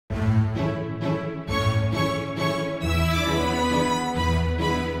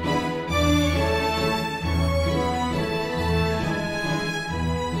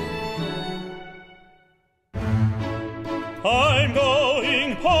I'm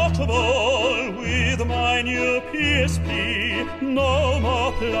going portable with my new PSP. No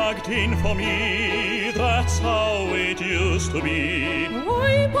more plugged in for me, that's how it used to be.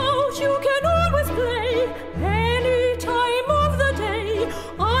 Wipe out, you can always play, any time of the day.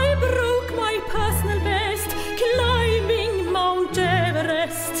 I broke my personal best, climbing Mount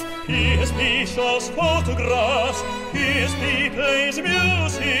Everest. PSP shows photographs, PSP plays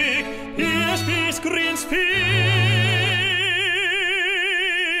music, PSP screens films,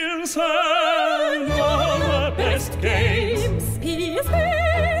 and all the best games. PSP,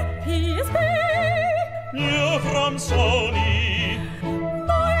 PSP, new from Sony.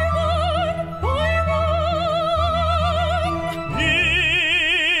 buy one, buy one.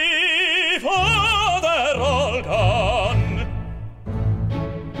 Before they're all gone.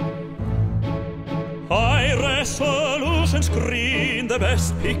 High resolution screen, the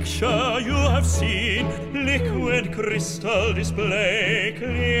best picture you have seen. Liquid crystal display,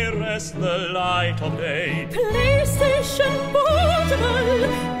 clear as the light of day. PlayStation Portable,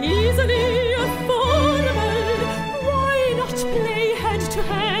 easily affordable. Why not play head to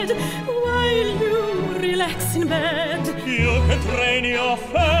head while you relax in bed? You can train your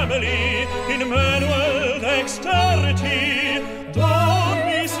family in manual dexterity.